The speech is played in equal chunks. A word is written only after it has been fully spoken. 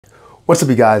What's up,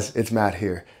 you guys? It's Matt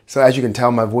here. So as you can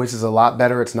tell, my voice is a lot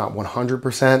better. It's not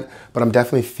 100%, but I'm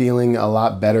definitely feeling a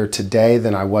lot better today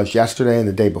than I was yesterday and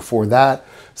the day before that.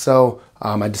 So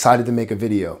I decided to make a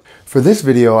video. For this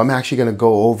video, I'm actually going to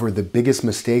go over the biggest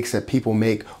mistakes that people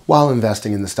make while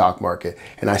investing in the stock market.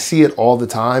 And I see it all the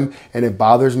time, and it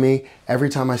bothers me. Every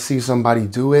time I see somebody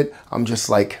do it, I'm just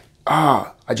like,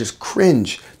 I just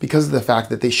cringe because of the fact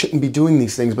that they shouldn't be doing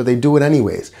these things, but they do it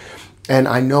anyways. And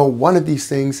I know one of these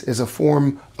things is a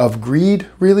form of greed,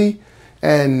 really,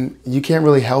 and you can't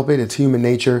really help it. It's human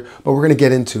nature, but we're gonna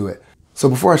get into it. So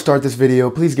before I start this video,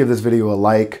 please give this video a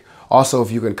like. Also,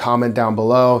 if you can comment down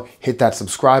below, hit that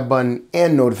subscribe button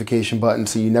and notification button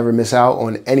so you never miss out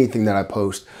on anything that I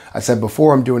post. I said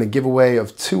before, I'm doing a giveaway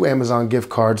of 2 Amazon gift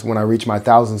cards when I reach my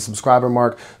 1,000 subscriber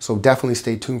mark, so definitely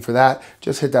stay tuned for that.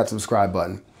 Just hit that subscribe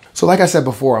button. So like I said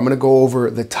before, I'm gonna go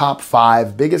over the top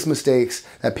 5 biggest mistakes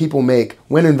that people make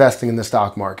when investing in the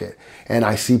stock market. And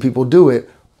I see people do it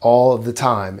all of the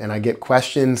time. And I get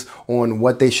questions on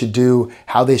what they should do,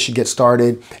 how they should get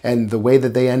started. And the way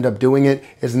that they end up doing it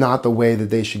is not the way that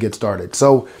they should get started.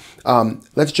 So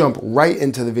let's jump right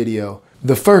into the video.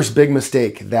 The first big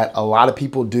mistake that a lot of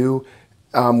people do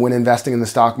when investing in the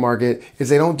stock market is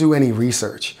they don't do any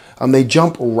research. They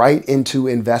jump right into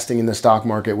investing in the stock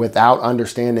market without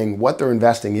understanding what they're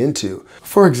investing into.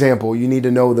 For example, you need to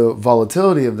know the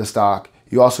volatility of the stock.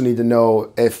 You also need to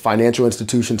know if financial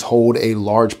institutions hold a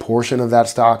large portion of that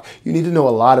stock. You need to know a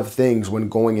lot of things when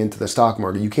going into the stock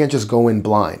market. You can't just go in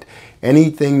blind.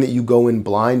 Anything that you go in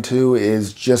blind to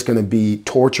is just going to be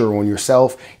torture on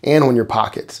yourself and on your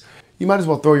pockets. You might as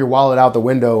well throw your wallet out the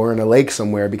window or in a lake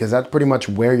somewhere, because that's pretty much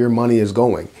where your money is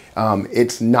going.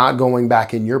 It's not going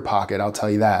back in your pocket, I'll tell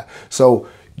you that. So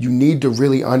you need to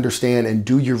really understand and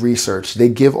do your research. They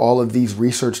give all of these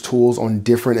research tools on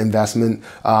different investment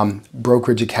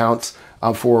brokerage accounts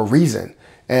for a reason,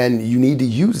 and you need to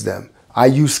use them. I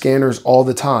use scanners all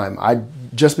the time.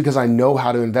 Just because I know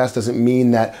how to invest doesn't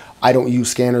mean that I don't use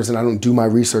scanners and I don't do my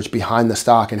research behind the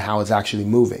stock and how it's actually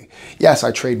moving. Yes,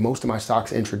 I trade most of my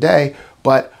stocks intraday,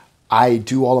 but I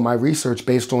do all of my research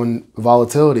based on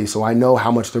volatility. So I know how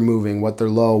much they're moving, what their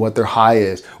low, what their high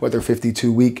is, what their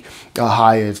 52-week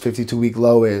high is, 52-week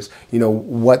low is,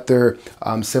 what their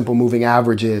simple moving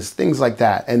average is, things like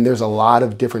that. And there's a lot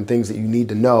of different things that you need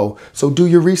to know. So do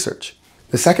your research.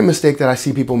 The second mistake that I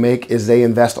see people make is they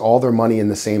invest all their money in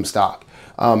the same stock.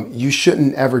 You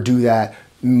shouldn't ever do that.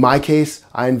 In my case,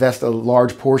 I invest a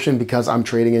large portion because I'm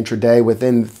trading intraday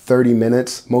within 30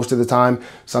 minutes most of the time.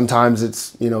 Sometimes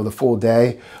it's, the full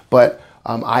day, but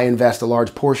I invest a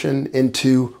large portion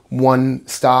into one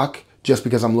stock just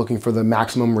because I'm looking for the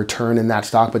maximum return in that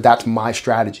stock, but that's my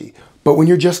strategy. But when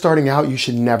you're just starting out, you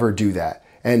should never do that.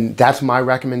 And that's my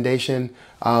recommendation.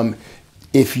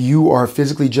 If you are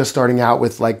physically just starting out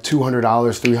with like $200,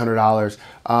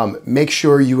 $300, make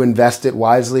sure you invest it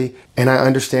wisely. And I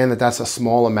understand that that's a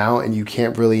small amount and you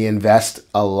can't really invest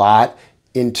a lot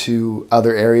into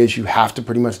other areas. You have to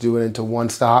pretty much do it into one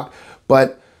stock,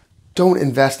 but don't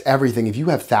invest everything. If you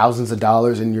have thousands of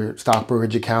dollars in your stock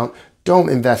brokerage account, don't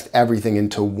invest everything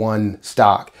into one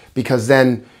stock, because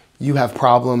then you have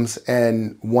problems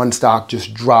and one stock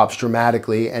just drops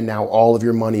dramatically and now all of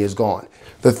your money is gone.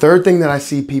 The third thing that I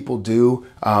see people do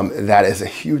that is a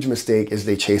huge mistake is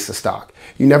they chase the stock.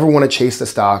 You never want to chase the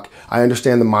stock. I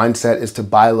understand the mindset is to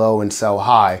buy low and sell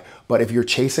high, but if you're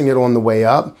chasing it on the way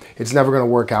up, it's never going to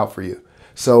work out for you.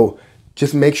 So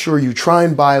just make sure you try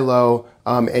and buy low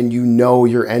and you know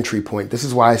your entry point. This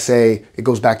is why I say it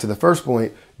goes back to the first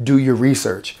point. Do your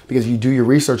research, because if you do your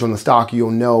research on the stock, you'll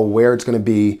know where it's going to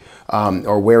be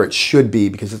or where it should be,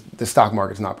 because the stock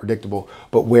market's not predictable,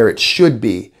 but where it should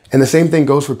be. And the same thing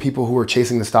goes for people who are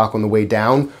chasing the stock on the way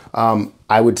down.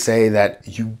 I would say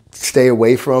that you stay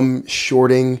away from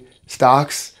shorting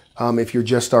stocks. If you're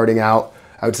just starting out,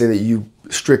 I would say that you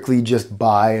strictly just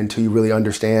buy until you really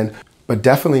understand, but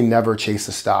definitely never chase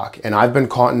the stock. And I've been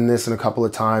caught in this a couple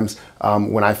of times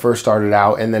when I first started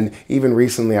out. And then even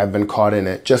recently I've been caught in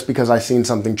it just because I seen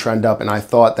something trend up and I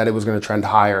thought that it was going to trend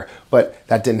higher, but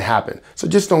that didn't happen. So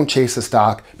just don't chase the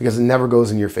stock, because it never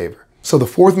goes in your favor. So the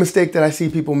fourth mistake that I see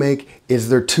people make is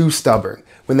they're too stubborn.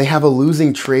 When they have a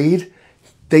losing trade,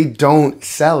 they don't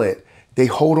sell it. They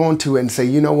hold on to it and say,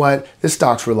 you know what, this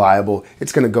stock's reliable,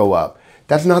 it's going to go up.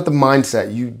 That's not the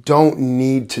mindset. You don't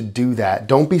need to do that.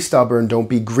 Don't be stubborn. Don't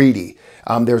be greedy.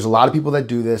 There's a lot of people that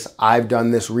do this. I've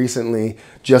done this recently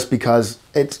just because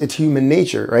it's human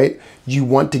nature, right? You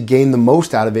want to gain the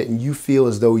most out of it and you feel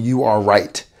as though you are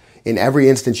right. In every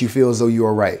instance, you feel as though you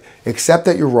are right. Accept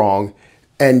that you're wrong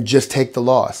and just take the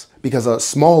loss, because a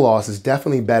small loss is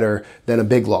definitely better than a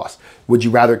big loss. Would you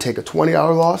rather take a $20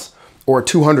 loss or a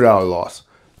 $200 loss?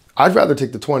 I'd rather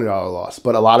take the $20 loss,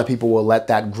 but a lot of people will let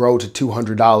that grow to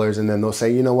 $200 and then they'll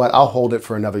say, you know what, I'll hold it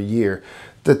for another year.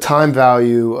 The time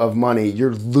value of money,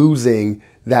 you're losing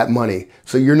that money.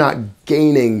 So you're not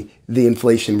gaining the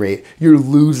inflation rate, you're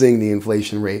losing the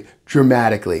inflation rate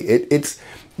dramatically.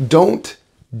 Don't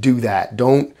do that.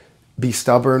 Don't be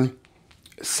stubborn.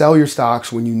 Sell your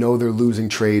stocks when you know they're losing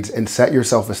trades and set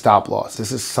yourself a stop loss.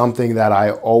 This is something that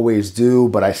I always do,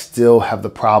 but I still have the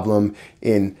problem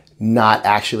in not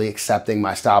actually accepting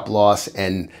my stop loss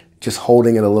and just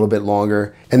holding it a little bit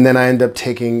longer. And then I end up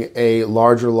taking a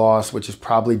larger loss, which is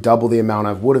probably double the amount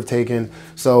I would have taken.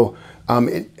 So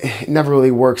it never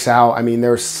really works out. I mean,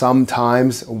 there's some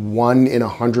times, 1 in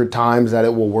 100 times that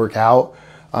it will work out,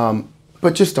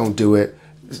 but just don't do it.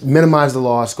 Minimize the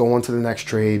loss, go on to the next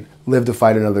trade, live to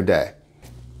fight another day.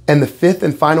 And the fifth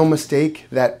and final mistake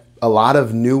that a lot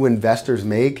of new investors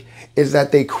make is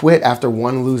that they quit after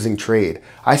one losing trade.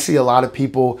 I see a lot of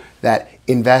people that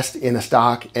invest in a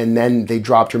stock and then they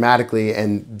drop dramatically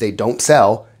and they don't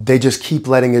sell. They just keep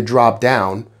letting it drop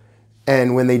down.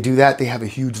 And when they do that, they have a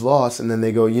huge loss and then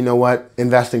they go, you know what,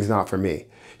 investing's not for me.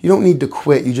 You don't need to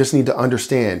quit, you just need to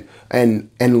understand and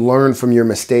learn from your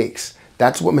mistakes.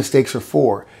 That's what mistakes are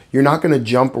for. You're not gonna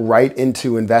jump right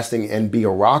into investing and be a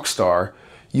rock star.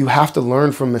 You have to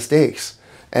learn from mistakes.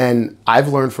 And I've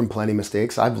learned from plenty of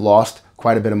mistakes. I've lost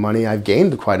quite a bit of money. I've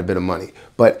gained quite a bit of money,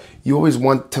 but you always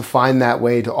want to find that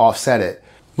way to offset it.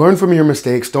 Learn from your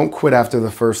mistakes. Don't quit after the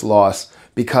first loss,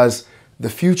 because the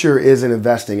future is in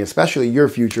investing, especially your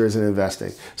future is in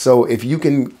investing. So if you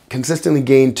can consistently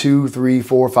gain 2, 3,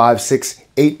 4, 5, 6,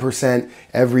 8%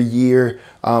 every year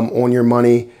on your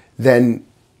money, then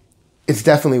it's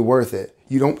definitely worth it.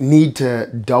 You don't need to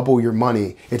double your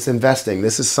money. It's investing.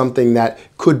 This is something that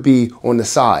could be on the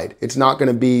side. It's not going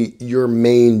to be your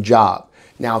main job.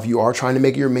 Now, if you are trying to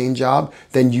make it your main job,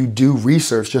 then you do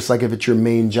research just like if it's your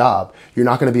main job. You're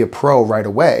not going to be a pro right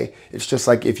away. It's just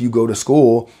like if you go to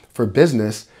school for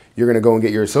business, you're going to go and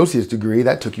get your associate's degree.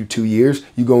 That took you 2 years.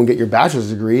 You go and get your bachelor's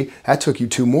degree. That took you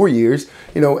 2 more years,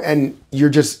 and you're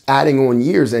just adding on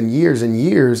years and years and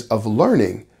years of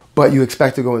learning. But you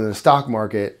expect to go into the stock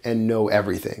market and know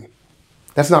everything.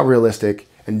 That's not realistic,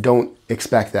 and don't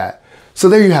expect that. So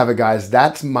there you have it, guys.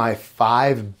 That's my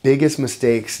 5 biggest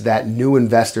mistakes that new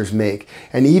investors make.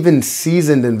 And even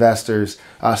seasoned investors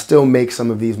still make some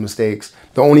of these mistakes.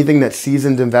 The only thing that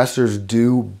seasoned investors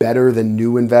do better than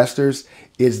new investors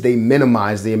is they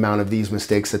minimize the amount of these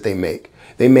mistakes that they make.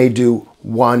 They may do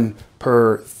 1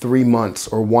 per 3 months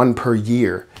or 1 per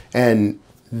year, and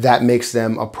that makes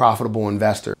them a profitable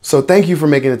investor. So thank you for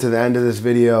making it to the end of this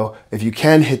video. If you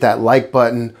can, hit that like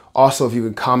button. Also, if you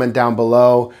can comment down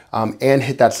below and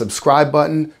hit that subscribe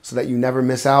button so that you never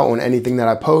miss out on anything that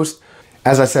I post.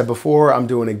 As I said before, I'm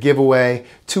doing a giveaway,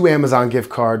 2 Amazon gift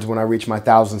cards when I reach my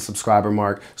 1,000 subscriber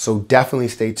mark. So definitely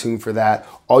stay tuned for that.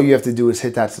 All you have to do is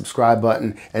hit that subscribe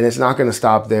button, and it's not gonna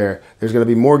stop there. There's gonna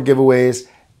be more giveaways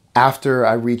after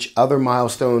I reach other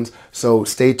milestones. So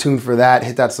stay tuned for that.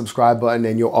 Hit that subscribe button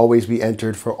and you'll always be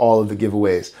entered for all of the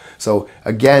giveaways. So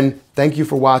again, thank you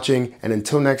for watching, and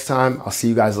until next time, I'll see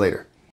you guys later.